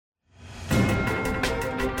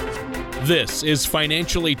This is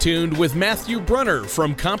Financially Tuned with Matthew Brunner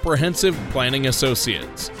from Comprehensive Planning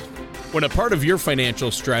Associates. When a part of your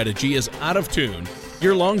financial strategy is out of tune,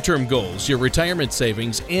 your long-term goals, your retirement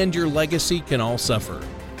savings, and your legacy can all suffer.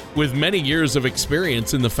 With many years of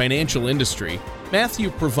experience in the financial industry, Matthew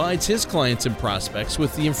provides his clients and prospects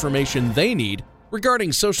with the information they need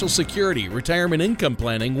regarding Social Security, retirement income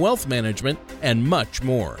planning, wealth management, and much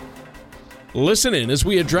more. Listen in as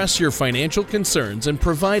we address your financial concerns and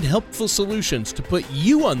provide helpful solutions to put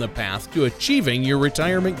you on the path to achieving your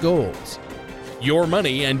retirement goals. Your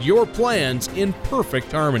money and your plans in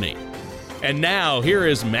perfect harmony. And now, here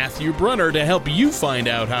is Matthew Brunner to help you find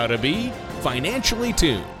out how to be financially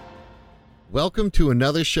tuned. Welcome to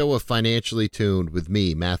another show of Financially Tuned with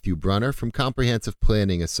me, Matthew Brunner from Comprehensive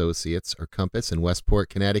Planning Associates, or Compass, in Westport,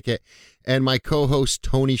 Connecticut, and my co-host,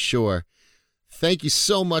 Tony Shore. Thank you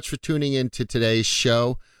so much for tuning in to today's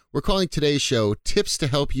show. We're calling today's show Tips to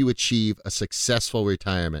Help You Achieve a Successful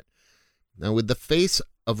Retirement. Now, with the face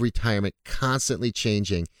of retirement constantly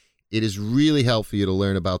changing, it is really helpful for you to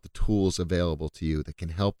learn about the tools available to you that can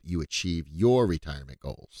help you achieve your retirement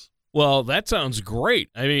goals. Well, that sounds great.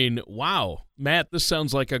 I mean, wow. Matt, this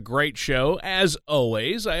sounds like a great show. As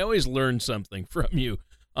always, I always learn something from you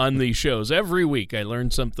on these shows. Every week I learn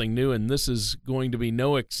something new, and this is going to be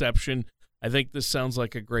no exception. I think this sounds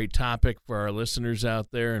like a great topic for our listeners out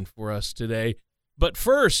there and for us today. But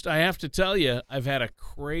first, I have to tell you, I've had a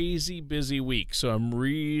crazy busy week, so I'm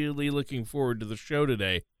really looking forward to the show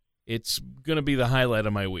today. It's going to be the highlight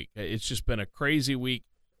of my week. It's just been a crazy week,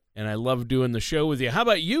 and I love doing the show with you. How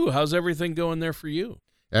about you? How's everything going there for you?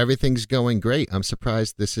 Everything's going great. I'm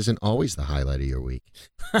surprised this isn't always the highlight of your week.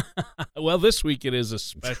 Well, this week it is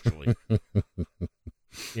especially.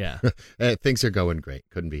 Yeah. Things are going great.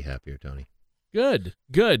 Couldn't be happier, Tony. Good.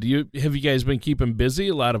 Have you guys been keeping busy?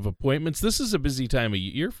 A lot of appointments. This is a busy time of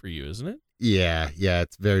year for you, isn't it? Yeah,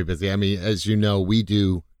 it's very busy. I mean, as you know, we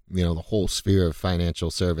do, the whole sphere of financial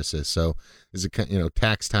services. So,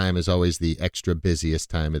 tax time is always the extra busiest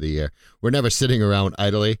time of the year. We're never sitting around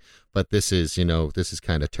idly, but this is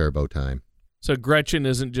kind of turbo time. So Gretchen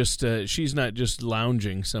isn't just, she's not just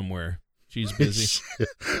lounging somewhere. She's busy.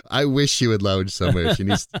 I wish she would lounge somewhere. She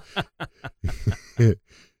needs.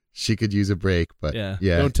 She could use a break, but yeah.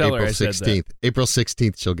 Don't tell her I said that. April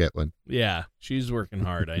 16th, she'll get one. Yeah, she's working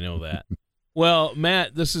hard. I know that. Well,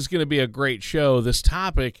 Matt, this is going to be a great show. This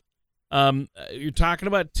topic, you're talking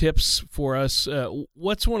about tips for us.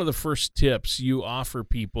 What's one of the first tips you offer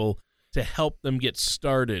people to help them get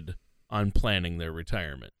started on planning their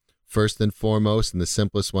retirement? First and foremost, and the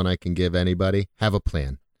simplest one I can give anybody, have a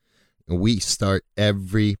plan. And we start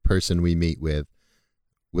every person we meet with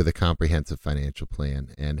a comprehensive financial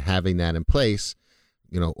plan, and having that in place,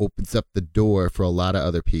 opens up the door for a lot of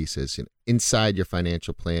other pieces. Inside your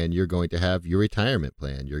financial plan, you're going to have your retirement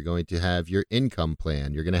plan. You're going to have your income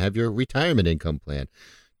plan. You're going to have your retirement income plan,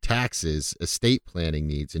 taxes, estate planning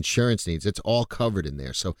needs, insurance needs. It's all covered in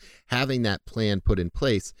there. So having that plan put in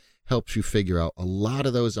place helps you figure out a lot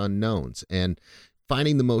of those unknowns, and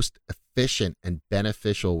finding the most efficient and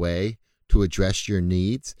beneficial way to address your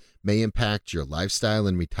needs may impact your lifestyle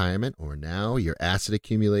in retirement, or now your asset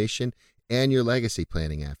accumulation and your legacy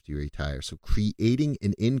planning after you retire. So creating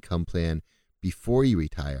an income plan before you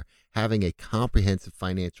retire, having a comprehensive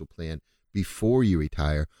financial plan before you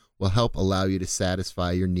retire, will help allow you to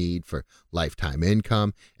satisfy your need for lifetime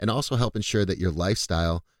income, and also help ensure that your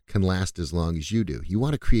lifestyle can last as long as you do. You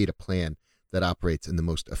want to create a plan that operates in the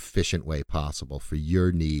most efficient way possible for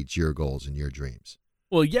your needs, your goals, and your dreams.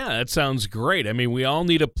 Well, yeah, that sounds great. I mean, we all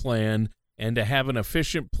need a plan, and to have an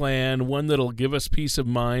efficient plan, one that'll give us peace of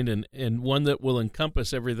mind, and one that will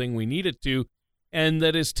encompass everything we need it to, and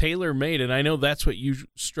that is tailor-made. And I know that's what you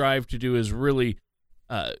strive to do, is really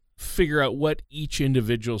figure out what each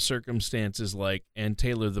individual circumstance is like and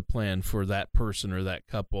tailor the plan for that person or that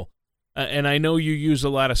couple. And I know you use a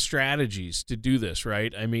lot of strategies to do this,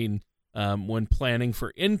 right? I mean, when planning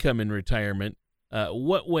for income in retirement,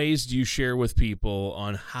 what ways do you share with people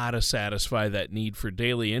on how to satisfy that need for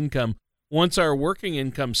daily income? Once our working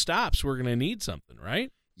income stops, we're going to need something,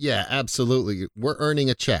 right? Yeah, absolutely. We're earning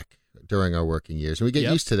a check during our working years, and we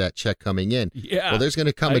get used to that check coming in. Yeah. Well, there's going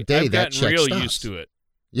to come a day that check stops. I've gotten real used to it.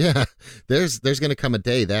 Yeah, there's going to come a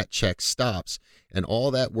day that check stops, and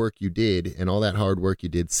all that work you did and all that hard work you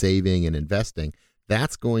did saving and investing,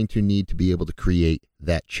 that's going to need to be able to create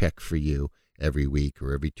that check for you every week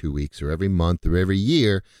or every 2 weeks or every month or every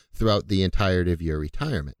year throughout the entirety of your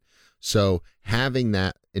retirement. So having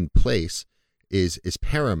that in place is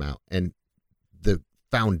paramount. And the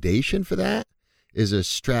foundation for that is a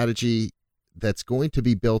strategy that's going to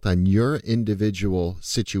be built on your individual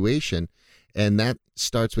situation. And that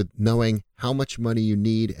starts with knowing how much money you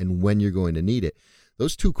need and when you're going to need it.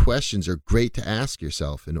 Those two questions are great to ask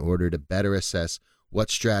yourself in order to better assess what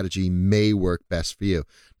strategy may work best for you.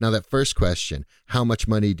 Now, that first question, how much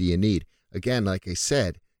money do you need? Again, like I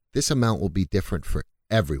said, this amount will be different for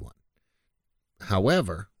everyone.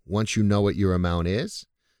 However, once you know what your amount is,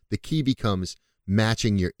 the key becomes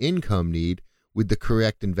matching your income need with the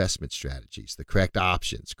correct investment strategies, the correct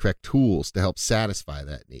options, correct tools to help satisfy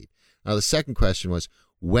that need. Now, the second question was,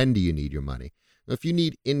 when do you need your money? Now, if you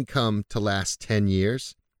need income to last 10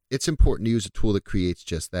 years, it's important to use a tool that creates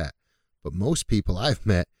just that. But most people I've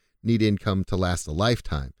met need income to last a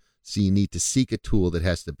lifetime. So you need to seek a tool that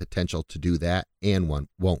has the potential to do that and one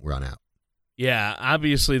won't run out. Yeah,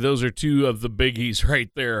 obviously those are two of the biggies right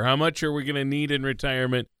there. How much are we going to need in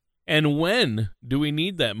retirement? And when do we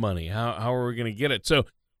need that money? How are we going to get it? So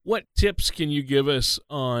what tips can you give us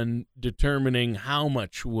on determining how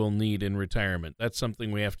much we'll need in retirement? That's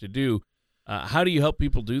something we have to do. How do you help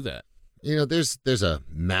people do that? You know, there's a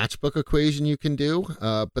matchbook equation you can do,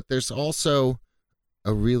 but there's also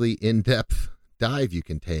a really in-depth dive you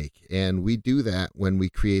can take. And we do that when we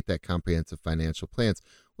create that comprehensive financial plans.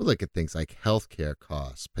 We'll look at things like healthcare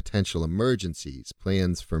costs, potential emergencies,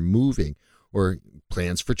 plans for moving, or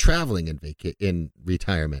plans for traveling in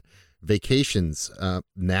retirement, vacations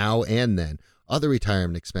now and then, other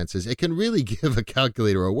retirement expenses. It can really give a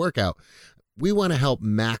calculator a workout. We want to help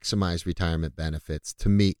maximize retirement benefits to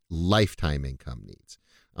meet lifetime income needs.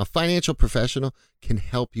 A financial professional can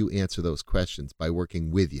help you answer those questions by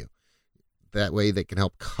working with you. That way they can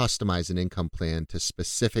help customize an income plan to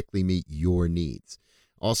specifically meet your needs.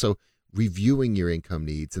 Also, reviewing your income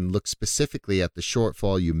needs and look specifically at the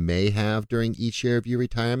shortfall you may have during each year of your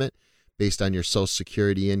retirement based on your Social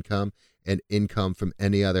Security income and income from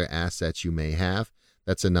any other assets you may have.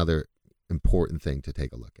 That's another important thing to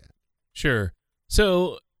take a look at. Sure.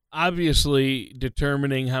 So obviously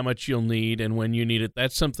determining how much you'll need and when you need it,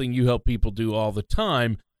 that's something you help people do all the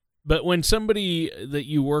time. But when somebody that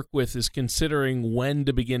you work with is considering when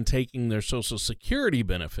to begin taking their Social Security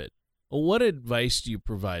benefit, what advice do you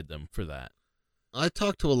provide them for that? I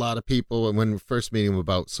talk to a lot of people when first meeting them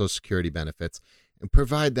about Social Security benefits and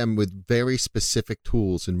provide them with very specific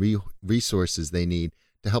tools and resources they need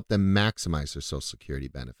to help them maximize their Social Security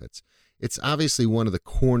benefits. It's obviously one of the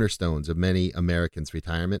cornerstones of many Americans'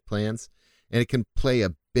 retirement plans, and it can play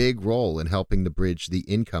a big role in helping to bridge the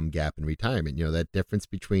income gap in retirement. You know, that difference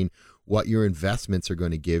between what your investments are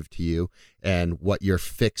going to give to you and what your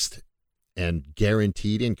fixed and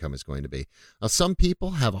guaranteed income is going to be. Now, some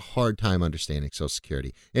people have a hard time understanding Social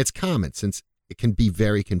Security. It's common since it can be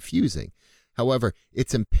very confusing. However,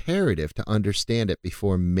 it's imperative to understand it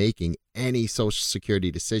before making any Social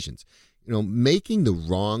Security decisions. You know, making the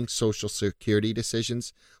wrong Social Security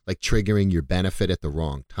decisions, like triggering your benefit at the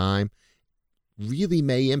wrong time, really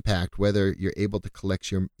may impact whether you're able to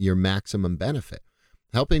collect your maximum benefit.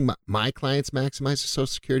 Helping my clients maximize their Social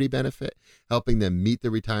Security benefit, helping them meet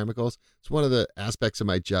their retirement goals, it's one of the aspects of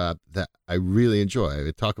my job that I really enjoy.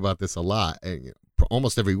 I talk about this a lot, and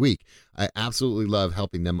almost every week. I absolutely love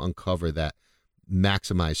helping them uncover that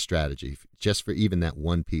maximized strategy just for even that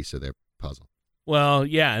one piece of their puzzle. Well,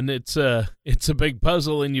 yeah, and it's a big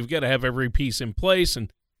puzzle, and you've got to have every piece in place,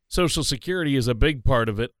 and Social Security is a big part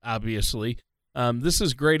of it, obviously. This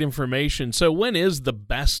is great information. So when is the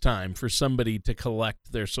best time for somebody to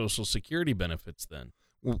collect their Social Security benefits then?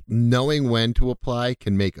 Well, knowing when to apply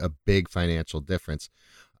can make a big financial difference.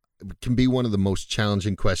 It can be one of the most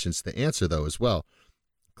challenging questions to answer, though, as well.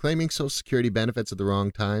 Claiming Social Security benefits at the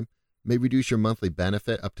wrong time may reduce your monthly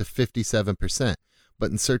benefit up to 57%,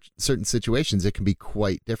 but in certain situations, it can be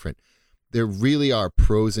quite different. There really are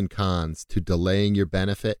pros and cons to delaying your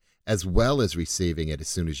benefit as well as receiving it as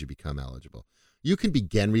soon as you become eligible. You can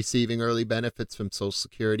begin receiving early benefits from Social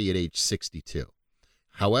Security at age 62.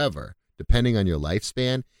 However, depending on your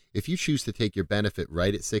lifespan, if you choose to take your benefit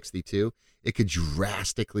right at 62, it could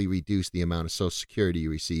drastically reduce the amount of Social Security you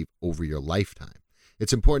receive over your lifetime.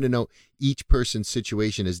 It's important to note each person's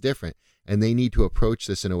situation is different, and they need to approach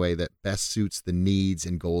this in a way that best suits the needs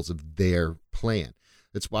and goals of their plan.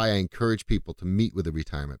 That's why I encourage people to meet with a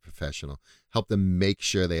retirement professional, help them make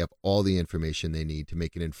sure they have all the information they need to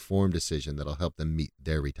make an informed decision that'll help them meet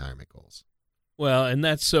their retirement goals. Well, and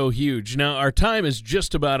that's so huge. Now, our time is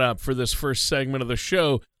just about up for this first segment of the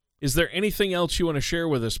show. Is there anything else you want to share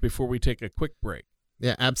with us before we take a quick break?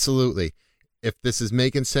 Yeah, absolutely. If this is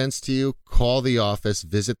making sense to you, call the office,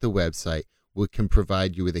 visit the website. We can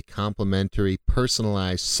provide you with a complimentary,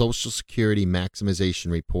 personalized Social Security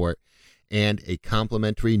maximization report and a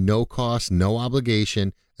complimentary, no cost, no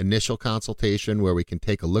obligation initial consultation where we can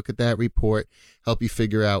take a look at that report, help you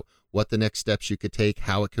figure out what the next steps you could take,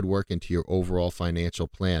 how it could work into your overall financial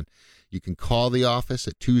plan. You can call the office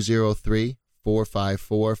at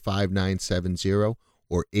 203-454-5970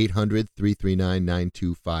 or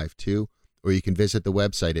 800-339-9252, or you can visit the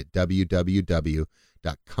website at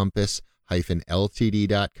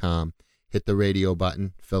www.compass-ltd.com, hit the radio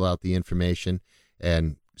button, fill out the information,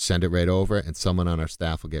 and send it right over, and someone on our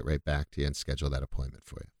staff will get right back to you and schedule that appointment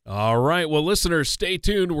for you. All right. Well, listeners, stay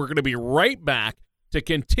tuned. We're going to be right back to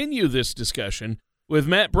continue this discussion with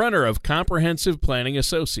Matt Brunner of Comprehensive Planning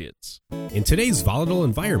Associates. In today's volatile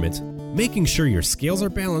environment, making sure your scales are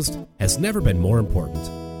balanced has never been more important.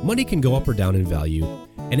 Money can go up or down in value,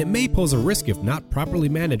 and it may pose a risk if not properly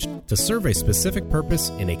managed to serve a specific purpose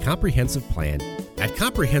in a comprehensive plan. At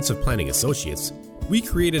Comprehensive Planning Associates, we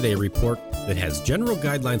created a report that has general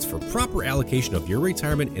guidelines for proper allocation of your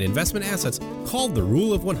retirement and investment assets called the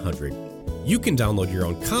Rule of 100. You can download your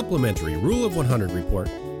own complimentary Rule of 100 report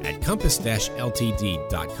at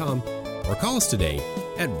compass-ltd.com or call us today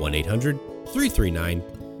at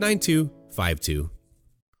 1-800-339-9252.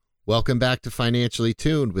 Welcome back to Financially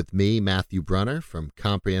Tuned with me, Matthew Brunner from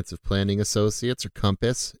Comprehensive Planning Associates, or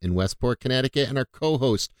Compass, in Westport, Connecticut, and our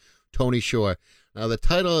co-host, Tony Shore. Now, the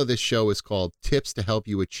title of this show is called Tips to Help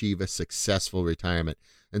You Achieve a Successful Retirement.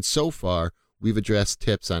 And so far, we've addressed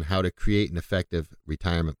tips on how to create an effective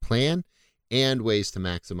retirement plan and ways to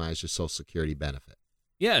maximize your Social Security benefit.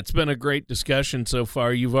 Yeah, it's been a great discussion so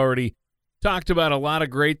far. You've already talked about a lot of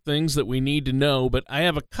great things that we need to know, but I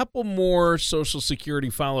have a couple more Social Security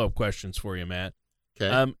follow-up questions for you, Matt.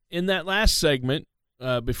 Okay. In that last segment,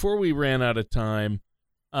 before we ran out of time,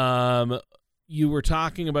 you were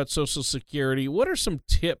talking about Social Security. What are some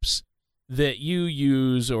tips that you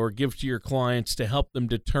use or give to your clients to help them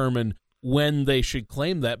determine when they should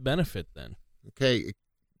claim that benefit then? Okay.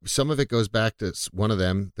 Some of it goes back to one of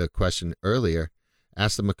them, the question earlier.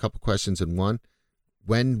 Ask them a couple questions in one.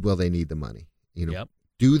 When will they need the money? Yep.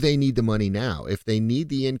 Do they need the money now? If they need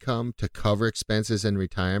the income to cover expenses in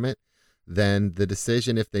retirement, then the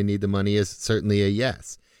decision if they need the money is certainly a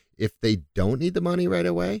yes. If they don't need the money right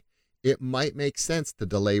away, it might make sense to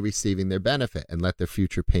delay receiving their benefit and let their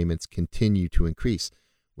future payments continue to increase.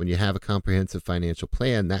 When you have a comprehensive financial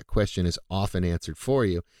plan, that question is often answered for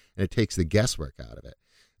you, and it takes the guesswork out of it.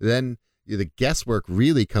 Then the guesswork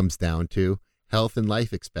really comes down to health and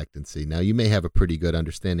life expectancy. Now, you may have a pretty good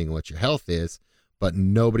understanding of what your health is, but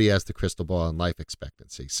nobody has the crystal ball on life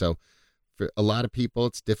expectancy. So for a lot of people,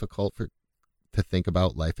 it's difficult to think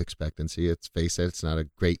about life expectancy. Let's face it, it's not a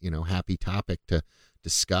great, happy topic to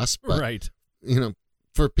discuss. But, right.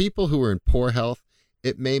 For people who are in poor health,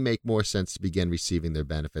 it may make more sense to begin receiving their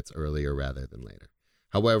benefits earlier rather than later.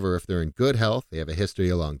 However, if they're in good health, they have a history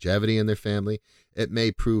of longevity in their family, it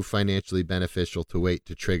may prove financially beneficial to wait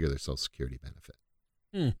to trigger their Social Security benefit.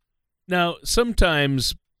 Now,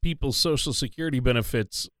 sometimes people's Social Security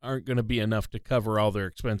benefits aren't going to be enough to cover all their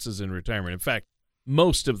expenses in retirement. In fact,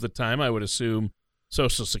 most of the time, I would assume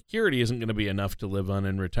Social Security isn't going to be enough to live on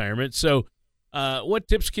in retirement. So what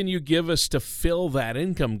tips can you give us to fill that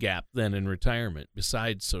income gap then in retirement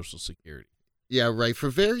besides Social Security? Yeah, right. For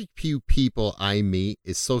very few people I meet,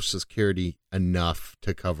 is Social Security enough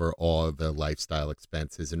to cover all of their lifestyle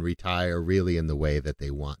expenses and retire really in the way that they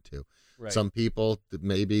want to. Right. Some people,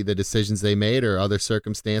 maybe the decisions they made or other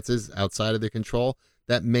circumstances outside of their control,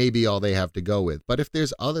 that may be all they have to go with. But if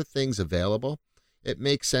there's other things available, it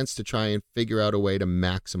makes sense to try and figure out a way to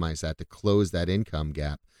maximize that, to close that income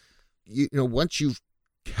gap. Once you've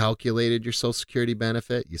calculated your Social Security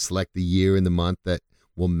benefit, you select the year and the month that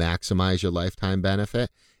will maximize your lifetime benefit,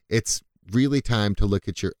 it's really time to look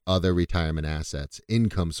at your other retirement assets,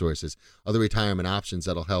 income sources, other retirement options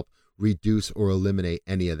that'll help reduce or eliminate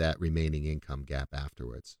any of that remaining income gap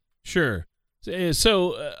afterwards. Sure.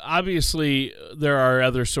 So obviously there are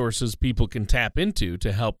other sources people can tap into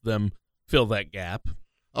to help them fill that gap.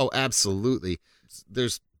 Oh, absolutely.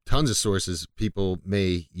 There's tons of sources people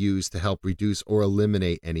may use to help reduce or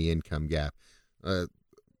eliminate any income gap.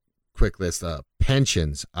 Quick list: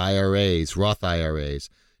 pensions, IRAs, Roth IRAs,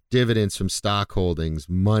 dividends from stock holdings,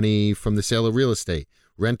 money from the sale of real estate,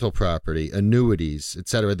 rental property, annuities,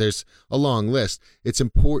 etc. There's a long list. It's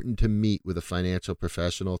important to meet with a financial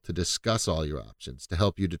professional to discuss all your options to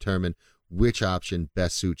help you determine which option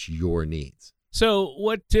best suits your needs. So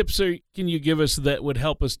what tips can you give us that would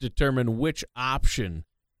help us determine which option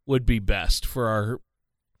would be best for our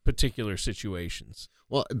particular situations?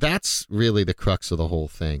 Well, that's really the crux of the whole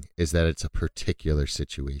thing, is that it's a particular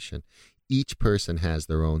situation. Each person has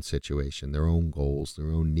their own situation, their own goals,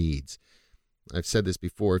 their own needs. I've said this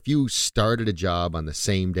before, if you started a job on the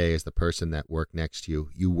same day as the person that worked next to you,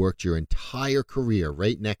 you worked your entire career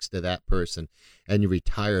right next to that person, and you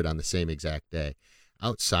retired on the same exact day.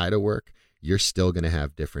 Outside of work, you're still going to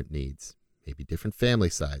have different needs, maybe different family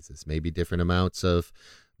sizes, maybe different amounts of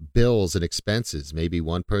bills and expenses. Maybe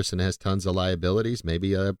one person has tons of liabilities,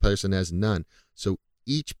 maybe the other person has none. So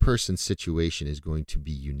each person's situation is going to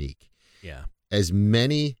be unique. Yeah. As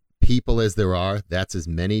many people as there are, that's as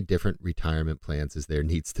many different retirement plans as there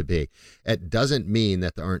needs to be. It doesn't mean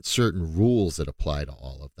that there aren't certain rules that apply to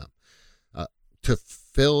all of them. To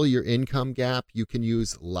fill your income gap, you can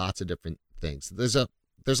use lots of different things. There's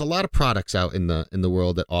a lot of products out in the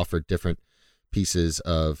world that offer different pieces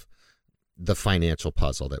of the financial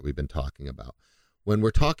puzzle that we've been talking about. When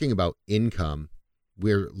we're talking about income,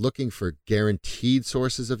 we're looking for guaranteed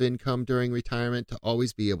sources of income during retirement to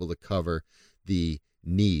always be able to cover the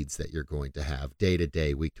needs that you're going to have day to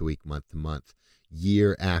day, week to week, month to month,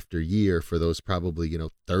 year after year for those probably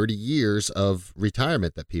 30 years of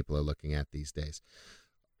retirement that people are looking at these days.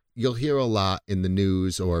 You'll hear a lot in the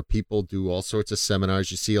news, or people do all sorts of seminars.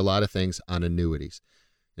 You see a lot of things on annuities.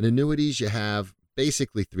 In annuities, you have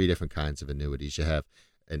basically three different kinds of annuities. You have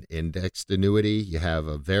an indexed annuity, you have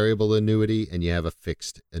a variable annuity, and you have a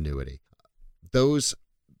fixed annuity.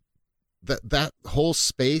 That whole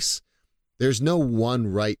space, there's no one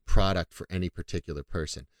right product for any particular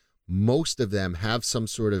person. Most of them have some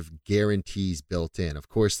sort of guarantees built in. Of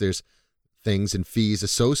course, there's things and fees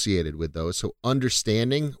associated with those. So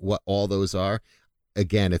understanding what all those are,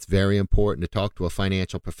 again, it's very important to talk to a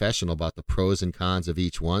financial professional about the pros and cons of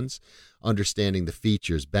each one's, understanding the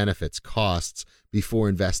features, benefits, costs before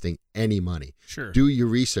investing any money. Sure. Do your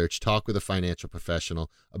research, talk with a financial professional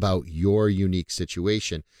about your unique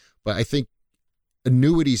situation. But I think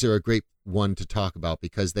annuities are a great one to talk about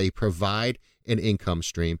because they provide an income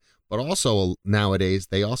stream, but also nowadays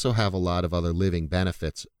they also have a lot of other living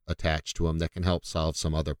benefits attached to them that can help solve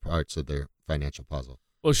some other parts of their financial puzzle.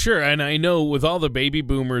 Well, sure, and I know with all the baby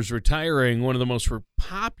boomers retiring, one of the most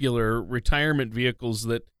popular retirement vehicles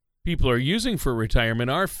that people are using for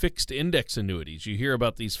retirement are fixed index annuities. You hear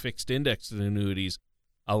about these fixed index annuities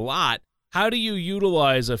a lot. How do you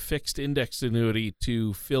utilize a fixed index annuity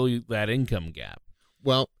to fill that income gap?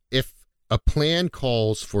 Well, if a plan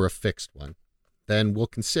calls for a fixed one, then we'll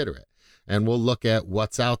consider it, and we'll look at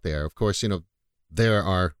what's out there. Of course, there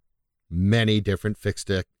are many different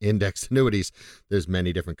fixed index annuities. There's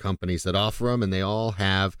many different companies that offer them, and they all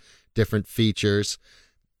have different features.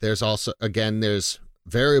 There's also, again, there's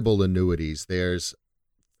variable annuities. There's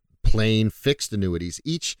plain fixed annuities.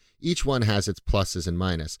 Each one has its pluses and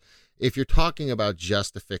minuses. If you're talking about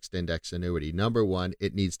just a fixed index annuity, number one,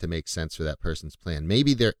 it needs to make sense for that person's plan.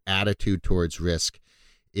 Maybe their attitude towards risk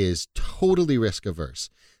is totally risk averse,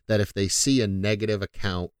 that if they see a negative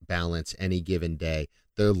account balance any given day,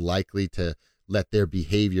 they're likely to let their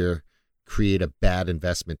behavior create a bad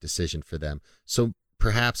investment decision for them. So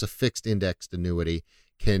perhaps a fixed indexed annuity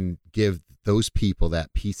can give those people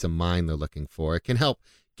that peace of mind they're looking for. It can help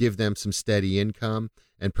give them some steady income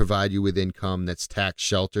and provide you with income that's tax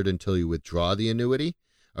sheltered until you withdraw the annuity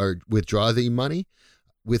or withdraw the money.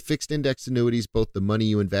 With fixed index annuities, both the money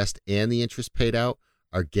you invest and the interest paid out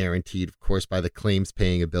are guaranteed, of course, by the claims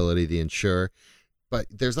paying ability of the insurer. But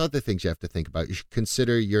there's other things you have to think about. You should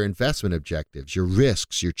consider your investment objectives, your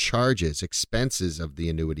risks, your charges, expenses of the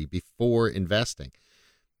annuity before investing.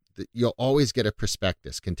 You'll always get a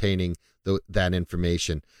prospectus containing that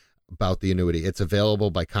information about the annuity. It's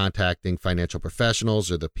available by contacting financial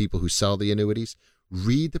professionals or the people who sell the annuities.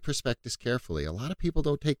 Read the prospectus carefully. A lot of people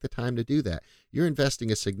don't take the time to do that. You're investing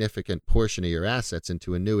a significant portion of your assets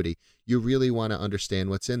into annuity. You really want to understand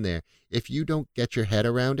what's in there. If you don't get your head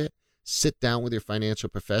around it, sit down with your financial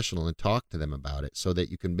professional and talk to them about it so that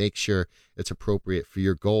you can make sure it's appropriate for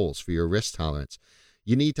your goals, for your risk tolerance.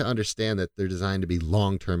 You need to understand that they're designed to be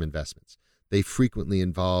long-term investments. They frequently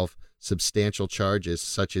involve substantial charges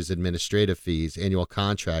such as administrative fees, annual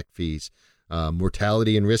contract fees,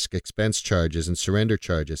 mortality and risk expense charges, and surrender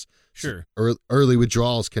charges. Sure. Early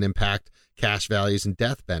withdrawals can impact cash values and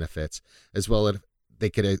death benefits, as well as they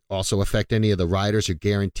could also affect any of the riders or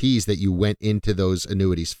guarantees that you went into those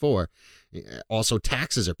annuities for. Also,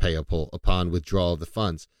 taxes are payable upon withdrawal of the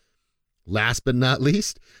funds. Last but not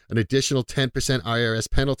least, an additional 10% IRS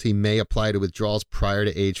penalty may apply to withdrawals prior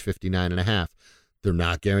to age 59 and a half. They're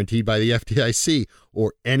not guaranteed by the FDIC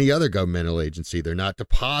or any other governmental agency. They're not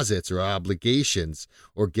deposits or obligations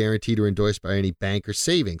or guaranteed or endorsed by any bank or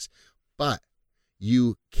savings. But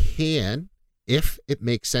you can, if it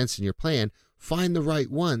makes sense in your plan, find the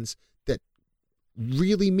right ones that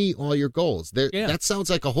really meet all your goals. That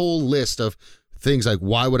sounds like a whole list of things like,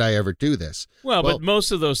 why would I ever do this? Well, but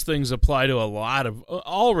most of those things apply to a lot of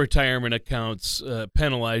all retirement accounts.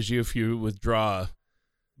 Penalize you if you withdraw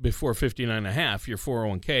before 59.5, your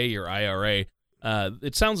 401k, your IRA.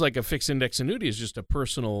 It sounds like a fixed index annuity is just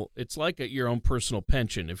it's like your own personal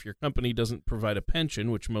pension. If your company doesn't provide a pension,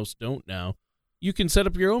 which most don't now, you can set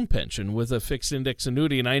up your own pension with a fixed index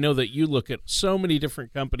annuity. And I know that you look at so many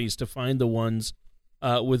different companies to find the ones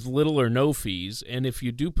with little or no fees. And if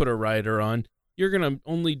you do put a rider on, you're going to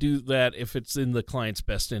only do that if it's in the client's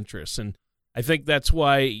best interest. And I think that's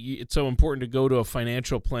why it's so important to go to a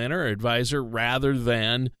financial planner or advisor rather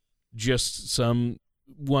than just some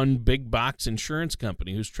one big box insurance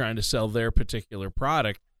company who's trying to sell their particular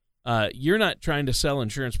product. You're not trying to sell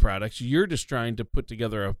insurance products. You're just trying to put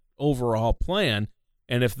together an overall plan.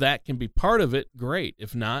 And if that can be part of it, great.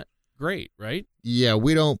 If not, great, right? Yeah,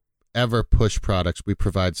 we don't ever push products. We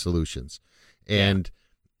provide solutions. And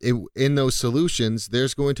in those solutions,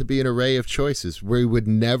 there's going to be an array of choices. We would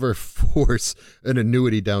never force an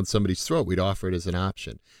annuity down somebody's throat. We'd offer it as an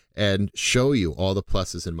option and show you all the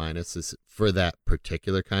pluses and minuses for that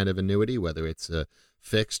particular kind of annuity, whether it's a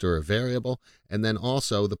fixed or a variable, and then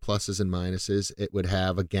also the pluses and minuses it would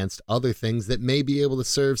have against other things that may be able to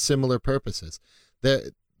serve similar purposes.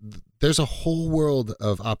 There's a whole world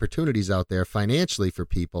of opportunities out there financially for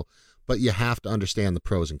people, but you have to understand the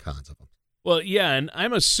pros and cons of them. Well, yeah, and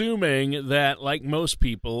I'm assuming that, like most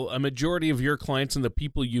people, a majority of your clients and the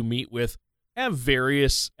people you meet with have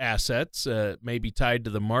various assets, maybe tied to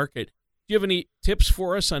the market. Do you have any tips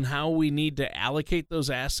for us on how we need to allocate those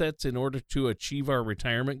assets in order to achieve our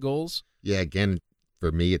retirement goals? Yeah, again,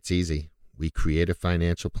 for me, it's easy. We create a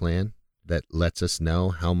financial plan that lets us know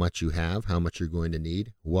how much you have, how much you're going to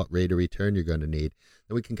need, what rate of return you're going to need.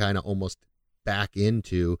 Then we can kind of almost back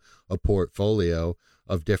into a portfolio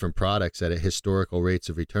of different products that at historical rates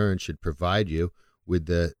of return should provide you with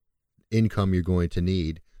the income you're going to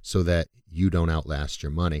need so that you don't outlast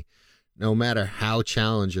your money. No matter how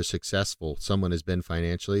challenged or successful someone has been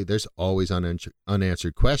financially, there's always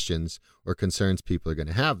unanswered questions or concerns people are going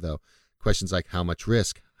to have, though. Questions like how much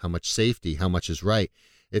risk, how much safety, how much is right.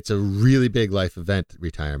 It's a really big life event,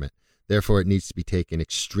 retirement. Therefore, it needs to be taken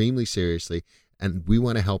extremely seriously. And we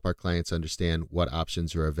want to help our clients understand what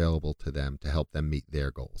options are available to them to help them meet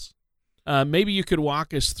their goals. Maybe you could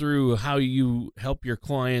walk us through how you help your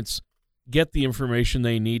clients get the information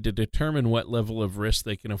they need to determine what level of risk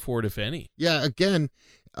they can afford, if any. Yeah, again,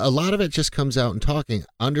 a lot of it just comes out in talking,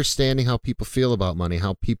 understanding how people feel about money,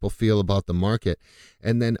 how people feel about the market,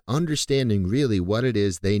 and then understanding really what it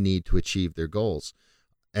is they need to achieve their goals.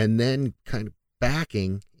 And then kind of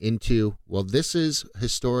backing into, well, this is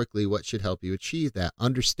historically what should help you achieve that,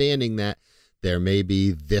 understanding that there may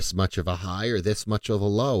be this much of a high or this much of a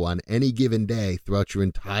low on any given day throughout your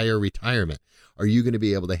entire retirement. Are you going to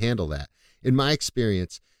be able to handle that? In my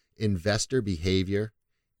experience, investor behavior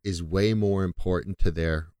is way more important to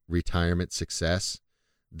their retirement success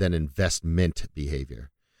than investment behavior.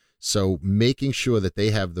 So making sure that they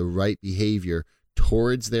have the right behavior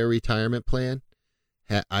towards their retirement plan,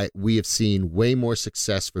 we have seen way more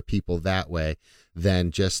success for people that way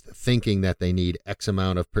than just thinking that they need X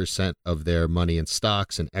amount of percent of their money in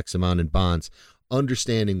stocks and X amount in bonds.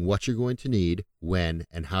 Understanding what you're going to need, when,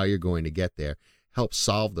 and how you're going to get there helps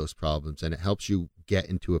solve those problems, and it helps you get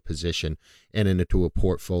into a position and into a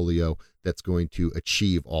portfolio that's going to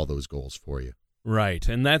achieve all those goals for you. Right,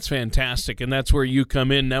 and that's fantastic, and that's where you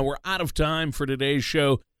come in. Now, we're out of time for today's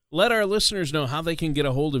show. Let our listeners know how they can get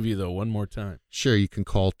a hold of you, though, one more time. Sure, you can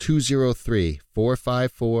call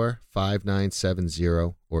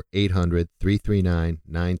 203-454-5970 or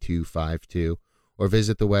 800-339-9252, or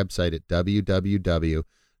visit the website at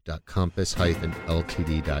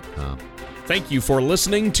www.compass-ltd.com. Thank you for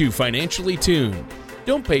listening to Financially Tuned.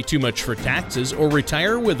 Don't pay too much for taxes or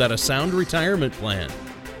retire without a sound retirement plan.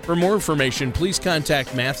 For more information, please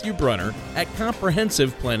contact Matthew Brunner at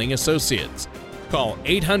Comprehensive Planning Associates. Call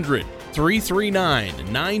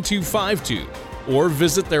 800-339-9252 or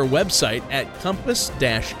visit their website at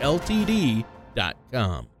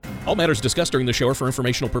compass-ltd.com. All matters discussed during the show are for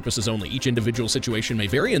informational purposes only. Each individual situation may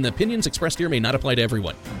vary, and the opinions expressed here may not apply to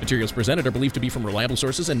everyone. Materials presented are believed to be from reliable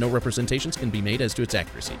sources, and no representations can be made as to its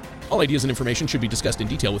accuracy. All ideas and information should be discussed in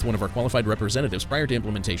detail with one of our qualified representatives prior to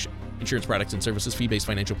implementation. Insurance products and services, fee-based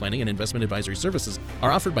financial planning, and investment advisory services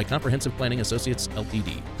are offered by Comprehensive Planning Associates,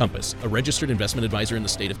 Ltd. Compass, a registered investment advisor in the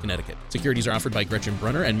state of Connecticut. Securities are offered by Gretchen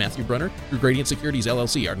Brunner and Matthew Brunner through Gradient Securities,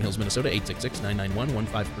 LLC, Arden Hills, Minnesota,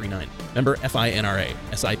 866-991-1539. Member FINRA,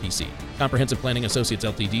 SIPC. Comprehensive Planning Associates,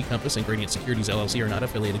 Ltd., Compass, and Gradient Securities, LLC are not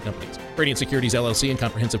affiliated companies. Gradient Securities, LLC, and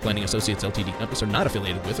Comprehensive Planning Associates, Ltd., Compass are not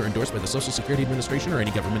affiliated with or endorsed by the Social Security Administration or any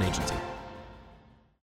government agency.